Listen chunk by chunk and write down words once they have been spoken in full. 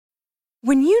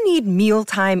When you need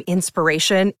mealtime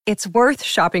inspiration, it's worth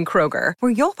shopping Kroger,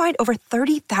 where you'll find over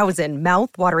 30,000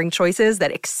 mouth-watering choices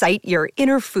that excite your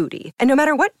inner foodie. And no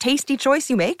matter what tasty choice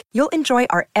you make, you'll enjoy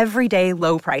our everyday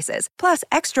low prices, plus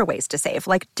extra ways to save,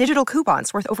 like digital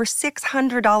coupons worth over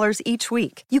 $600 each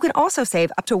week. You can also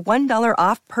save up to $1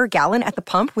 off per gallon at the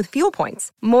pump with fuel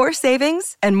points. More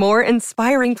savings and more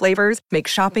inspiring flavors make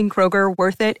shopping Kroger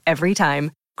worth it every time.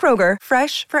 Kroger,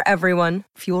 fresh for everyone.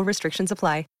 Fuel restrictions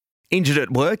apply. Injured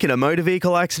at work in a motor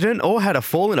vehicle accident or had a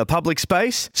fall in a public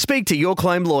space? Speak to Your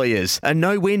Claim Lawyers, a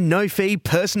no-win, no-fee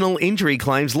personal injury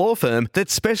claims law firm that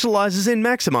specialises in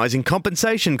maximising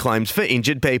compensation claims for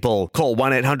injured people. Call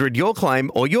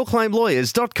 1-800-YOUR-CLAIM or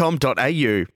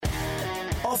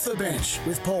yourclaimlawyers.com.au. Off the Bench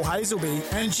with Paul Hazelby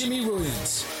and Jimmy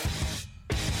Williams.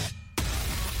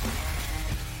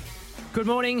 Good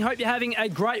morning. Hope you're having a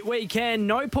great weekend.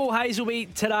 No Paul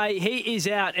Hazelby today. He is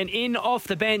out, and in off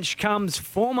the bench comes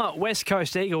former West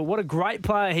Coast Eagle. What a great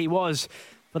player he was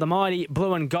for the mighty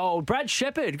blue and gold. Brad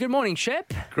Shepherd. Good morning,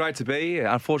 Shep. Great to be here.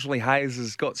 Unfortunately, Hayes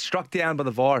has got struck down by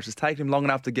the virus. It's taken him long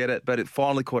enough to get it, but it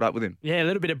finally caught up with him. Yeah, a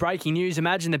little bit of breaking news.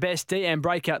 Imagine the best DM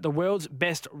breakout, the world's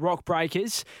best rock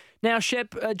breakers. Now,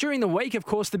 Shep, during the week, of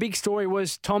course, the big story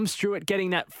was Tom Stewart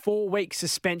getting that 4-week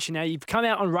suspension. Now, you've come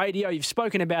out on radio, you've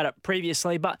spoken about it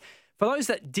previously, but for those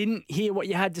that didn't hear what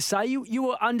you had to say, you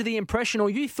were under the impression,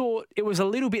 or you thought it was a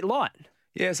little bit light.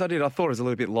 Yes, I did. I thought it was a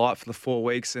little bit light for the 4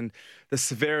 weeks, and the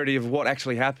severity of what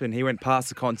actually happened. He went past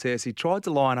the contest. He tried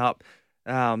to line up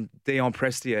Dion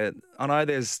Prestia. I know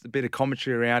there's a bit of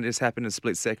commentary around it. It's happened in a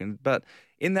split second, but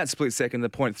in that split second, the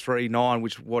 .39,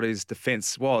 which what his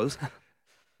defence was,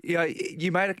 you know,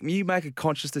 you make a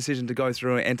conscious decision to go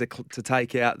through and to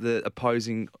take out the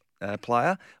opposing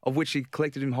player, of which he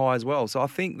collected him high as well. So I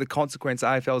think the consequence,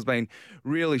 AFL has been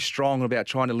really strong about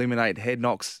trying to eliminate head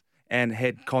knocks and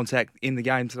head contact in the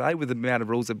game today with the amount of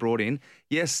rules they brought in.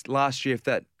 Yes, last year, if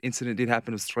that incident did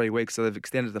happen, it was 3 weeks, so they've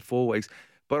extended it to 4 weeks.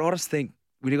 But I just think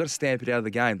we've got to stamp it out of the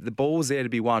game. The ball was there to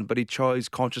be won, but he chose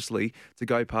consciously to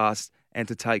go past and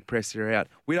to take Prestia out.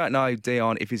 We don't know,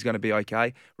 Dion, if he's going to be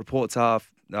okay. Reports are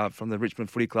from the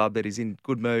Richmond Footy Club that he's in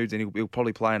good moods and he'll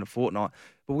probably play in a fortnight.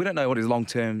 But we don't know what his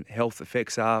long-term health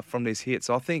effects are from this hit.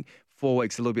 So I think 4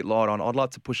 weeks is a little bit light on. I'd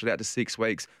like to push it out to 6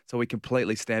 weeks so we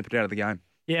completely stamp it out of the game.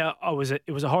 Yeah,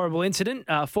 it was a horrible incident.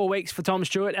 4 weeks for Tom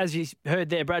Stewart. As you heard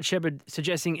there, Brad Shepherd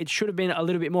suggesting it should have been a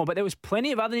little bit more. But there was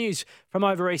plenty of other news from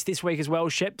over east this week as well,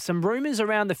 Shep. Some rumours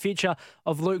around the future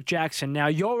of Luke Jackson. Now,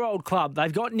 your old club,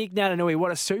 they've got Nick Natanui.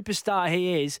 What a superstar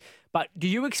he is. But do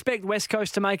you expect West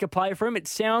Coast to make a play for him? It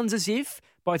sounds as if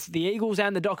both the Eagles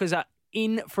and the Dockers are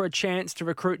in for a chance to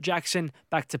recruit Jackson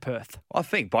back to Perth. I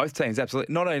think both teams,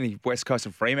 absolutely. Not only West Coast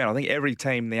and Fremantle. I think every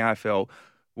team in the AFL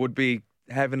would be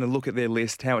having a look at their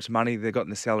list, how much money they've got in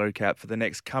the salary cap for the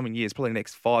next coming years, probably the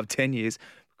next 5-10 years.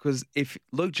 Because if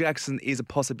Luke Jackson is a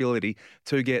possibility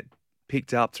to get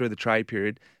picked up through the trade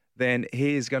period, then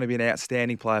he is going to be an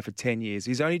outstanding player for 10 years.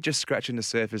 He's only just scratching the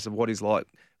surface of what he's like,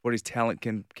 what his talent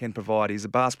can provide. He's a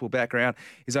basketball background.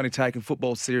 He's only taken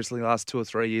football seriously the last 2 or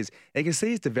 3 years. And you can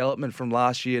see his development from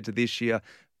last year to this year.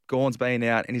 Gawn's been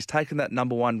out and he's taken that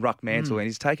number one ruck mantle and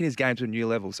he's taken his game to a new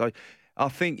level. So I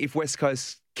think if West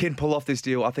Coast can pull off this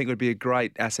deal, I think it would be a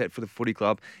great asset for the footy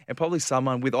club and probably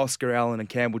someone with Oscar Allen and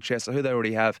Campbell Chester, who they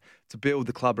already have, to build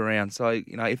the club around. So,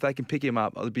 you know, if they can pick him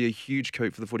up, it would be a huge coup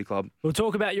for the footy club. We'll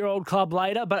talk about your old club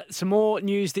later, but some more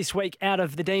news this week out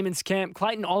of the Demons camp.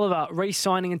 Clayton Oliver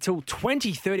re-signing until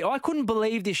 2030. I couldn't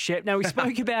believe this, Shep. Now, we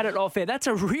spoke about it off air. That's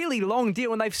a really long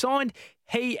deal, and they've signed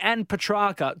he and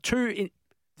Petrarca, two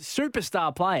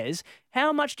superstar players.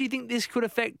 How much do you think this could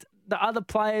affect the other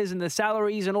players and the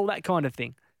salaries and all that kind of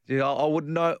thing? Yeah, I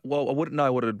wouldn't know. Well, I wouldn't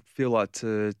know what it'd feel like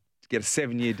to get a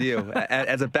 7-year deal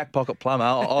as a back pocket plumber.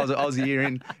 I was a year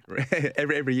in.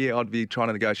 Every year I'd be trying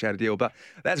to negotiate a deal. But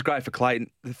that's great for Clayton.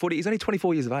 The footy, he's only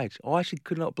 24 years of age. I actually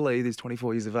could not believe he's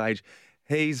 24 years of age.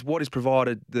 What he's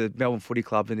provided the Melbourne Footy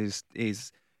Club in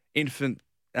his infant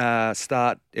early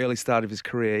start of his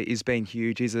career is been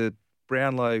huge. He's a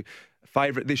Brownlow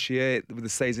favourite this year with the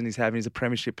season he's having. He's a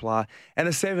premiership player. And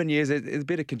the 7 years, it's a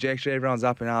bit of conjecture. Everyone's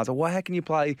up in arms. Well, how can you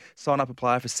sign up a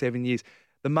player for 7 years?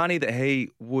 The money that he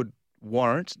would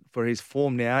warrant for his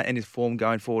form now and his form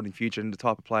going forward in future and the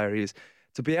type of player he is,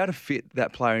 to be able to fit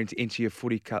that player into your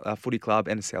footy club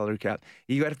and a salary cap,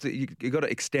 you've got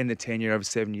to extend the tenure over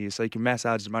 7 years so you can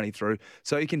massage the money through,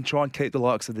 so you can try and keep the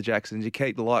likes of the Jacksons, you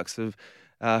keep the likes of,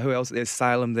 who else? There's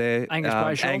Salem there.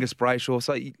 Angus Brayshaw.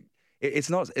 So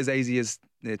it's not as easy as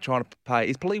trying to pay.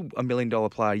 He's probably $1 million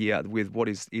player a year with what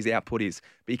his output is,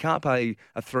 but you can't pay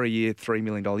a 3-year,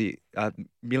 $3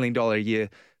 million a year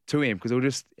to him because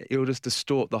it'll just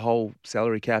distort the whole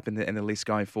salary cap and the list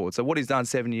going forward. So what he's done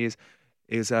 7 years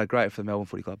is great for the Melbourne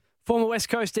Footy Club. Former West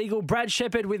Coast Eagle Brad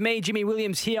Shepherd with me, Jimmy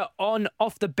Williams, here on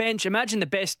Off the Bench. Imagine the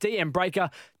best DM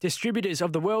Breaker, distributors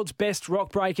of the world's best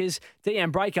rock breakers,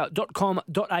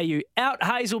 dmbreaker.com.au. Out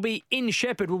Hazelby, in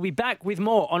Shepherd. We'll be back with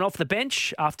more on Off the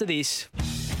Bench after this.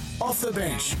 Off the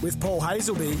Bench with Paul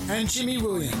Hazelby and Jimmy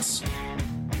Williams.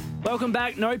 Welcome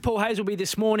back. No Paul Hazelby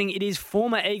this morning. It is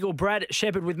former Eagle Brad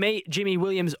Shepherd with me, Jimmy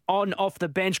Williams, on Off the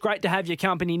Bench. Great to have your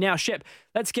company. Now, Shep,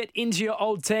 let's get into your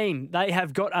old team. They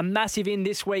have got a massive in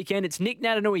this weekend. It's Nick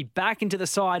Natanui back into the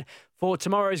side for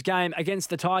tomorrow's game against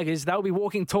the Tigers. They'll be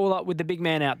walking taller with the big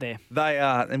man out there. They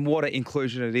are, and what an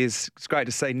inclusion it is. It's great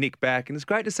to see Nick back, and it's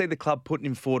great to see the club putting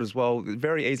him forward as well.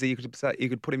 Very easily, you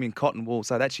could put him in cotton wool,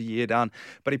 so that's your year done.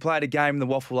 But he played a game in the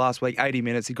Waffle last week, 80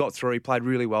 minutes. He got through. He played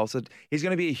really well. So he's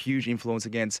going to be a huge influence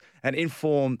against an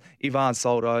informed Ivan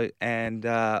Soldo and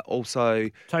also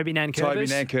Toby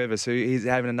Nankervis, who is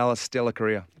having another stellar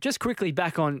career. Just quickly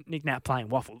back on Nick Nat playing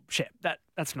Waffle. Shep,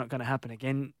 that's not going to happen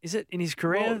again, is it, in his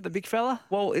career, the big fella?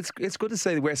 Well, it's good to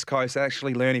see the West Coast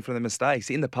actually learning from the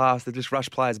mistakes. In the past, they just rush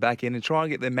players back in and try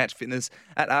and get their match fitness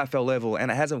at AFL level,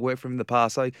 and it hasn't worked for them in the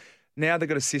past. So now they've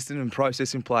got a system and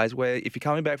process in place where if you're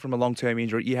coming back from a long-term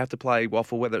injury, you have to play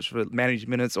Waffle, whether it's for managed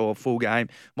minutes or full game.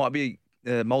 Might be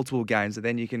multiple games, and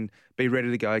then you can be ready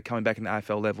to go coming back in the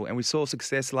AFL level. And we saw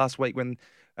success last week when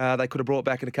they could have brought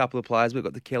back in a couple of players. We've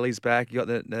got the Kellys back. You got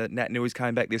the Nat Nui's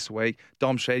came back this week.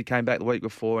 Dom Sheed came back the week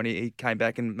before, and he came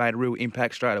back and made a real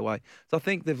impact straight away. So I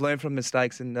think they've learned from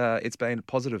mistakes, and it's been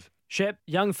positive. Shep,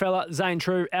 young fella, Zane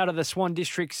True, out of the Swan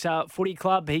Districts Footy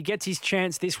Club. He gets his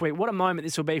chance this week. What a moment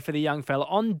this will be for the young fella.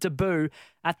 On debut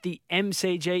at the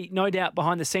MCG. No doubt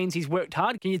behind the scenes he's worked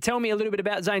hard. Can you tell me a little bit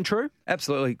about Zane True?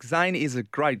 Absolutely. Zane is a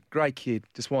great kid.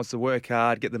 Just wants to work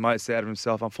hard, get the most out of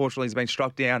himself. Unfortunately, he's been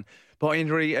struck down by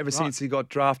injury ever since he got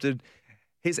drafted.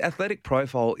 His athletic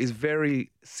profile is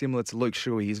very similar to Luke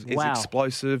Shuey. He's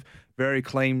explosive, very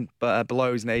clean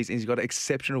below his knees, and he's got an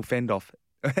exceptional fend-off.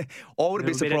 I wouldn't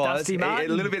be surprised. A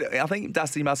little bit. I think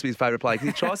Dusty must be his favourite player.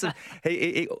 He tries to.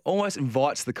 He almost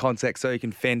invites the contact so he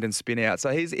can fend and spin out.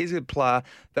 So he's a player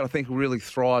that I think will really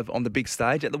thrive on the big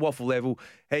stage at the Waffle level.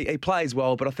 He plays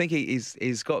well, but I think he's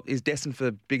destined for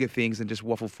bigger things than just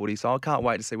Waffle footy. So I can't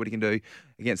wait to see what he can do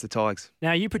against the Tigers.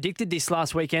 Now, you predicted this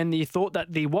last weekend. You thought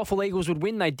that the Waffle Eagles would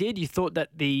win. They did. You thought that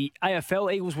the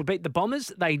AFL Eagles would beat the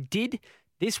Bombers. They did.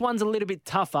 This one's a little bit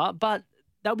tougher, but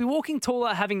they'll be walking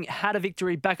taller having had a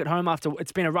victory back at home after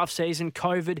it's been a rough season,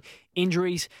 COVID,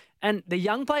 injuries. And the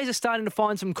young players are starting to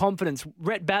find some confidence.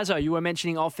 Rhett Bazzo, you were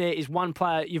mentioning off there, is one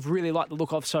player you've really liked the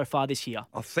look of so far this year.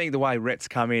 I think the way Rhett's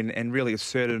come in and really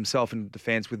asserted himself in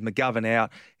defence with McGovern out,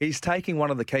 he's taking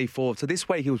one of the key forwards. So this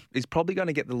week he's probably going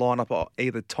to get the lineup of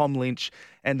either Tom Lynch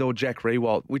and or Jack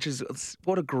Riewoldt, which is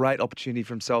what a great opportunity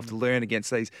for himself to learn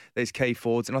against these key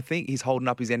forwards. And I think he's holding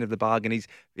up his end of the bargain.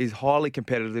 He's highly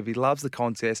competitive. He loves the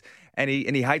contest and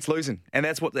he hates losing. And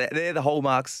that's what they're the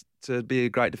hallmarks to be a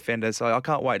great defender. So I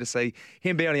can't wait to see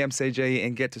him be on the MCG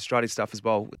and get to strutty stuff as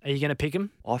well. Are you going to pick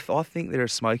him? I think they're a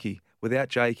smoky. Without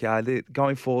JK,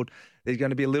 going forward, there's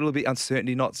going to be a little bit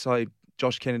uncertainty, not so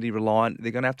Josh Kennedy reliant.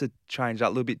 They're going to have to change that a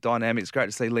little bit dynamic. It's great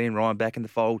to see Liam Ryan back in the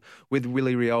fold with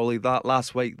Willie Rioli.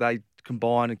 Last week they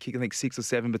combined and kicked, I think, 6 or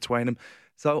 7 between them.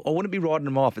 So I wouldn't be riding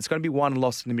them off. It's going to be one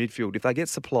loss in the midfield. If they get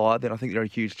supply, then I think they're a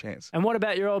huge chance. And what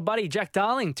about your old buddy, Jack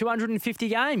Darling? 250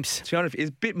 games. 200 is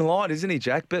a bit maligned, isn't he,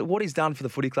 Jack? But what he's done for the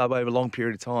footy club over a long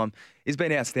period of time has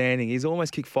been outstanding. He's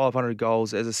almost kicked 500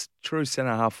 goals as a true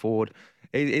centre-half forward.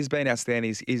 He's been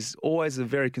outstanding. He's always a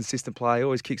very consistent player. He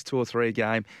always kicks 2 or 3 a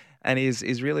game. And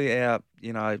he's really our,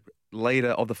 leader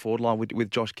of the forward line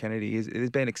with Josh Kennedy. He's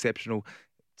been exceptional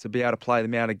to be able to play the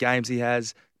amount of games he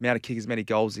has, the amount of kick as many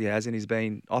goals he has, and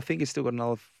I think he's still got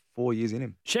another 4 years in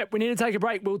him. Shep, we need to take a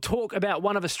break. We'll talk about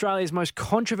one of Australia's most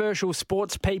controversial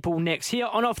sports people next. Here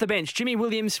on Off the Bench, Jimmy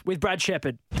Williams with Brad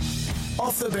Shepherd.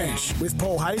 Off the Bench with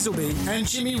Paul Hazelby and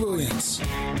Jimmy Williams.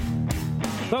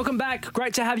 Welcome back.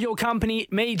 Great to have your company.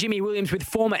 Me, Jimmy Williams, with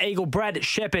former Eagle Brad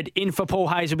Shepherd in for Paul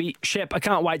Hazelby. Shep, I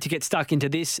can't wait to get stuck into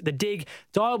this. The dig.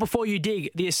 Dial before you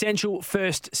dig. The essential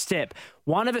first step.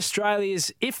 One of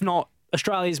Australia's, if not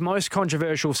Australia's most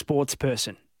controversial sports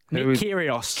person. Nick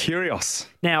Kyrgios.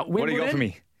 Now, Wimbledon, what do you got for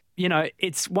me?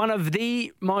 It's one of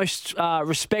the most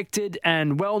respected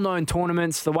and well-known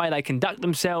tournaments, the way they conduct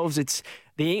themselves. It's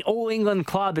the All England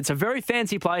Club. It's a very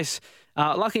fancy place.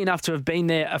 Lucky enough to have been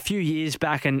there a few years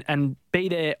back and be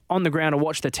there on the ground to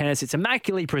watch the tennis. It's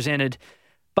immaculately presented.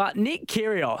 But Nick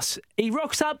Kyrgios, he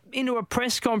rocks up into a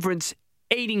press conference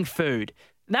eating food.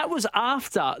 That was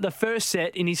after the first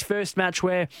set in his first match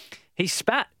where he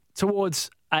spat towards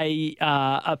a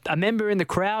member in the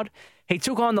crowd. He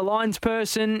took on the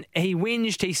linesperson. He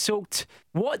whinged. He sulked.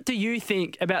 What do you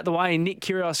think about the way Nick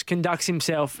Kyrgios conducts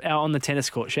himself out on the tennis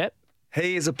court, Shep?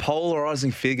 He is a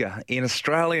polarising figure in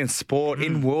Australian sport,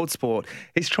 in world sport.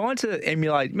 He's trying to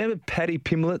emulate, remember Paddy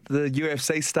Pimblett, the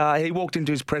UFC star? He walked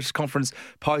into his press conference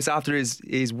post after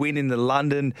his win in the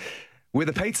London with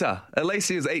a pizza. At least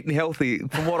he was eating healthy.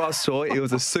 From what I saw, it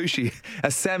was a salmon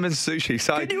sushi.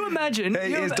 So could you imagine?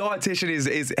 His dietitian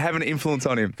is having an influence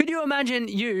on him. Could you imagine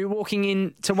you walking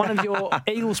into one of your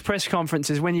Eagles press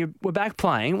conferences when you were back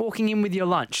playing, walking in with your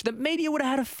lunch? The media would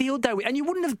have had a field day, and you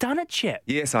wouldn't have done it, Shep.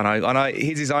 Yes, I know.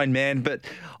 He's his own man, but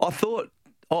I thought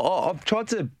I've tried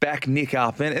to back Nick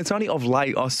up, and it's only of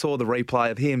late I saw the replay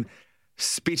of him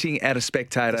spitting at a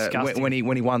spectator when he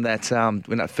won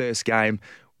that first game,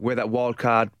 where that wild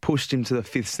card pushed him to the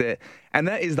fifth set. And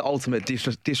that is the ultimate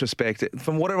disrespect.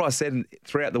 From whatever I said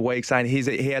throughout the week, saying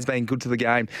he has been good to the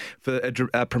game for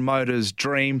a promoter's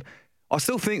dream, I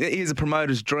still think that he is a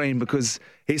promoter's dream because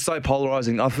he's so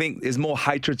polarising. I think there's more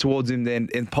hatred towards him than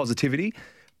positivity.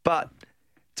 But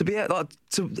to be able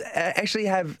to actually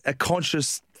have a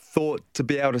conscious thought to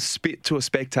be able to spit to a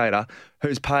spectator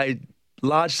who's paid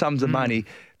large sums of money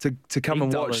to come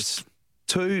and watch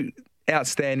two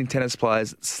outstanding tennis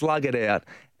players slug it out,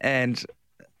 and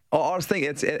I just think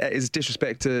it's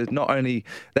disrespect to not only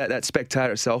that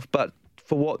spectator itself, but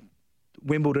for what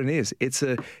Wimbledon is. It's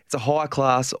a high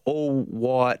class, all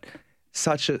white,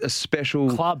 such a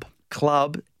special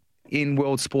club in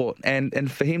world sport,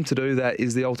 and for him to do that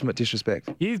is the ultimate disrespect.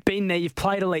 You've been there, you've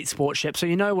played elite sport, Shep, so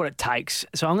you know what it takes.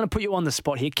 So I'm going to put you on the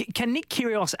spot here. Can Nick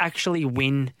Kyrgios actually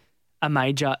win a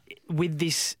major with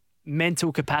this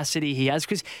mental capacity he has?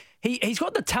 Because he's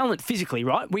got the talent physically,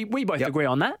 right? We both agree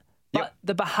on that. But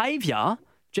the behaviour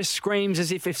just screams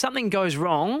as if something goes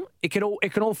wrong, it can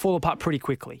all fall apart pretty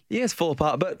quickly. Yes, fall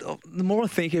apart. But the more I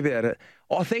think about it,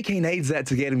 I think he needs that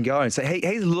to get him going. So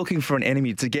he's looking for an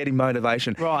enemy to get him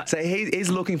motivation. Right. So he's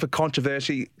looking for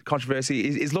controversy.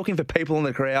 He's looking for people in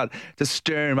the crowd to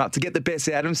stir him up, to get the best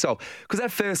out of himself. Because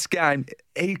that first game,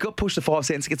 he got pushed to 5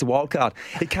 sets against a wild card.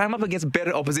 He came up against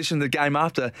better opposition the game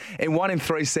after and won in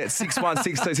 3 sets, 6-1,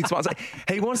 6-2, 6-1.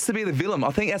 So he wants to be the villain. I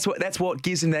think that's what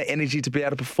gives him that energy to be able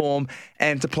to perform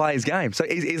and to play his game. So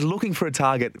he's looking for a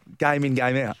target game in,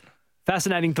 game out.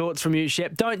 Fascinating thoughts from you,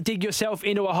 Shep. Don't dig yourself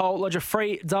into a hole. Lodge a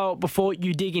free dial before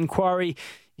you dig inquiry.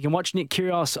 You can watch Nick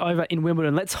Kyrgios over in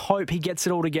Wimbledon. Let's hope he gets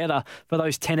it all together for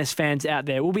those tennis fans out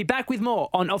there. We'll be back with more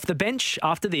on Off the Bench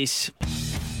after this.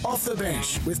 Off the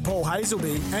Bench with Paul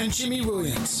Hazelby and Jimmy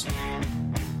Williams.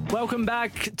 Welcome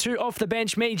back to Off the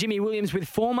Bench. Me, Jimmy Williams, with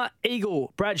former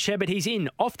Eagle Brad Shepard. He's in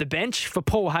Off the Bench for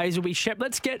Paul Hazelby. Shep,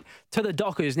 let's get to the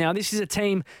Dockers. Now, this is a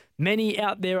team many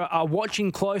out there are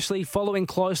watching closely, following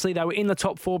closely. They were in the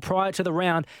top 4 prior to the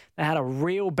round. They had a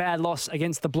real bad loss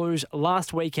against the Blues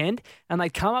last weekend, and they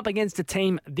come up against a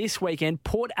team this weekend,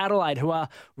 Port Adelaide, who are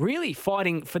really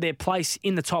fighting for their place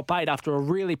in the top 8 after a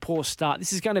really poor start.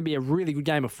 This is going to be a really good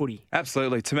game of footy.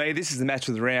 Absolutely. To me, this is the match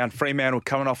of the round. Fremantle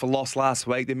coming off a loss last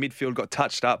week. Their midfield got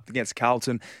touched up against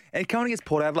Carlton, and coming against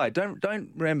Port Adelaide. Don't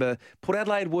remember, Port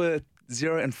Adelaide were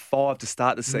 0-5 to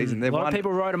start the season. A lot of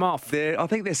people wrote them off. I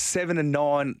think they're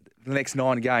 7-9 the next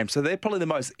 9 games. So they're probably the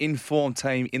most informed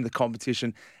team in the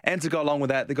competition. And to go along with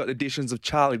that, they've got additions of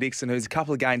Charlie Dixon, who's a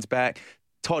couple of games back.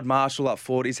 Todd Marshall up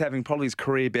forward. He's having probably his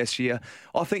career best year.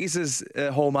 I think this is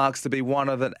hallmarks to be one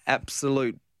of an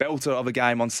absolute belter of a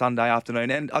game on Sunday afternoon.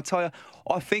 And I tell you,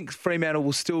 I think Fremantle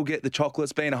will still get the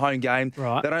chocolates, being a home game.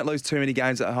 Right. They don't lose too many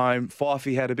games at home.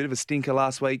 Fifey had a bit of a stinker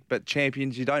last week, but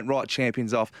champions, you don't write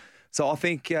champions off. So I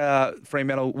think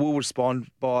Fremantle will respond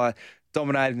by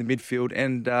dominating the midfield,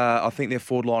 and I think their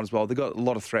forward line as well. They've got a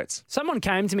lot of threats. Someone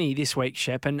came to me this week,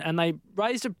 Shep, and they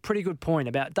raised a pretty good point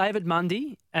about David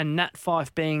Mundy and Nat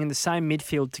Fyfe being in the same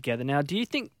midfield together. Now, do you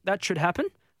think that should happen,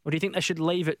 or do you think they should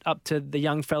leave it up to the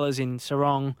young fellas in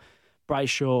Sarong,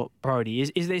 Brayshaw, Brodie?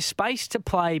 Is there space to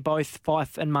play both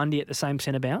Fyfe and Mundy at the same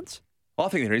centre bounce? I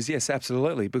think there is, yes,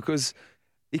 absolutely, because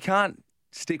you can't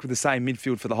stick with the same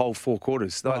midfield for the whole 4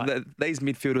 quarters. Right. These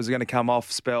midfielders are going to come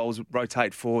off spells,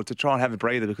 rotate forward to try and have a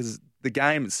breather, because the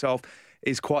game itself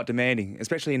is quite demanding,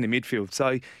 especially in the midfield.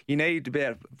 So you need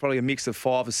about probably a mix of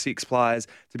 5 or 6 players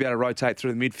to be able to rotate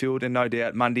through the midfield, and no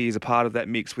doubt Mundy is a part of that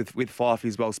mix with Fyfe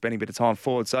as well, spending a bit of time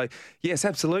forward. So yes,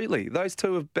 absolutely. Those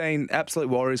two have been absolute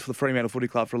warriors for the Fremantle Footy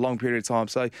Club for a long period of time.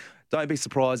 So don't be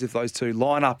surprised if those two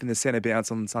line up in the centre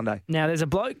bounce on Sunday. Now, there's a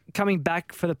bloke coming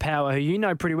back for the Power who you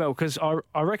know pretty well, because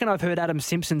I reckon I've heard Adam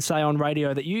Simpson say on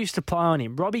radio that you used to play on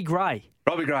him, Robbie Gray.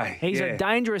 Robbie Gray. He's a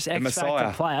dangerous X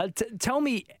Messiah. Factor player. Tell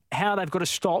me how they've got to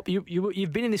stop.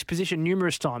 You've been in this position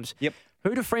numerous times. Yep.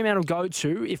 Who do Fremantle go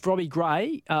to if Robbie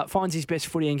Gray finds his best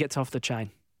footy and gets off the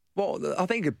chain? Well, I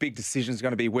think a big decision is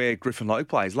going to be where Griffin Logue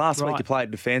plays. Last week he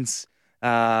played defence.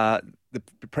 The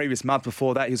previous month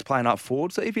before that he was playing up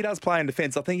forward. So if he does play in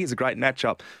defence, I think he's a great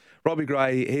matchup. Robbie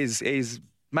Gray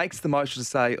makes the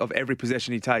most of every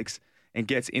possession he takes and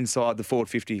gets inside the forward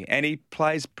 50. And he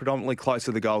plays predominantly close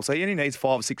to the goal. So he only needs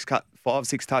 5 or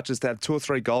 6 touches to have 2 or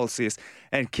 3 goal assists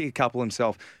and kick a couple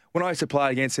himself. When I used to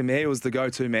play against him, he was the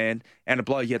go-to man and a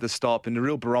bloke you had to stop and the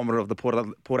real barometer of the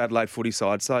Port Adelaide footy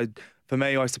side. So for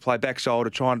me, I used to play back shoulder,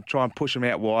 try and push him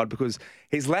out wide because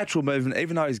his lateral movement,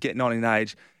 even though he's getting on in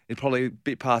age, is probably a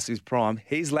bit past his prime.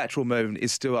 His lateral movement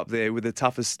is still up there with the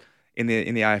toughest in the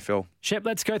AFL. Shep,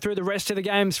 let's go through the rest of the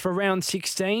games for round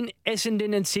 16.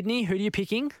 Essendon and Sydney, who are you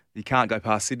picking? You can't go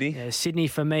past Sydney. Yeah, Sydney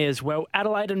for me as well.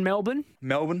 Adelaide and Melbourne.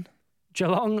 Melbourne.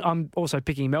 Geelong, I'm also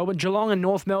picking Melbourne. Geelong and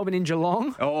North Melbourne in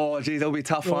Geelong. Oh, geez, that'll be a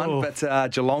tough one.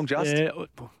 But Geelong just. Yeah,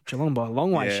 Geelong by a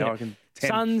long way, Shep. I reckon 10.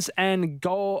 Suns and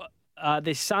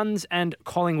the Suns and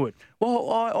Collingwood. Well,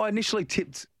 I initially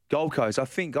tipped Gold Coast. I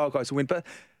think Gold Coast will win. But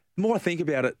the more I think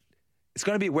about it, it's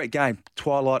going to be a wet game.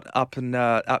 Twilight up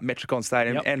Metricon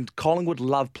Stadium. Yep. And Collingwood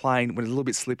love playing when it's a little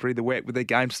bit slippery, the wet, with their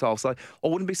game style. So I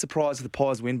wouldn't be surprised if the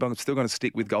Pies win, but I'm still going to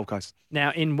stick with Gold Coast.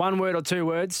 Now, in 1 word or 2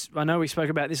 words, I know we spoke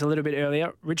about this a little bit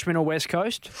earlier, Richmond or West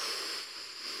Coast?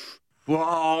 Well,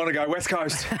 I want to go West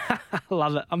Coast.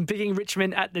 Love it. I'm picking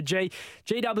Richmond at the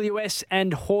GWS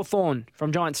and Hawthorn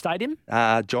from Giants Stadium.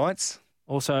 Giants.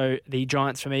 Also the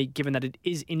Giants for me, given that it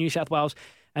is in New South Wales.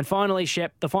 And finally,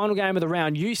 Shep, the final game of the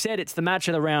round. You said it's the match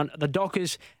of the round, the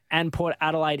Dockers and Port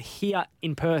Adelaide here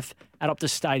in Perth at Optus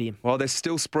Stadium. Well, they're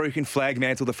still spruiking flag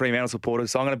mantle the Fremantle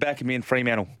supporters, so I'm going to back him in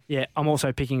Fremantle. Yeah, I'm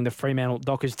also picking the Fremantle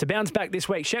Dockers to bounce back this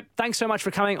week. Shep, thanks so much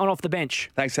for coming on Off the Bench.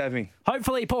 Thanks for having me.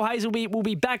 Hopefully, Paul Hazelby will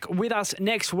be back with us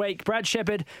next week. Brad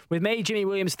Shepherd with me, Jimmy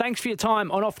Williams. Thanks for your time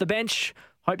on Off the Bench.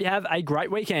 Hope you have a great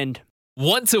weekend.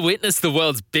 Want to witness the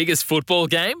world's biggest football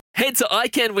game? Head to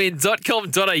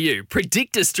iCanWin.com.au,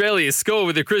 predict Australia's score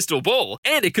with a crystal ball,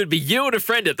 and it could be you and a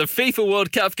friend at the FIFA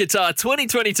World Cup Qatar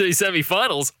 2022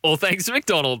 semi-finals, all thanks to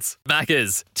McDonald's.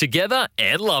 Maccas, together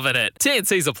and loving it.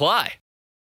 TNCs apply.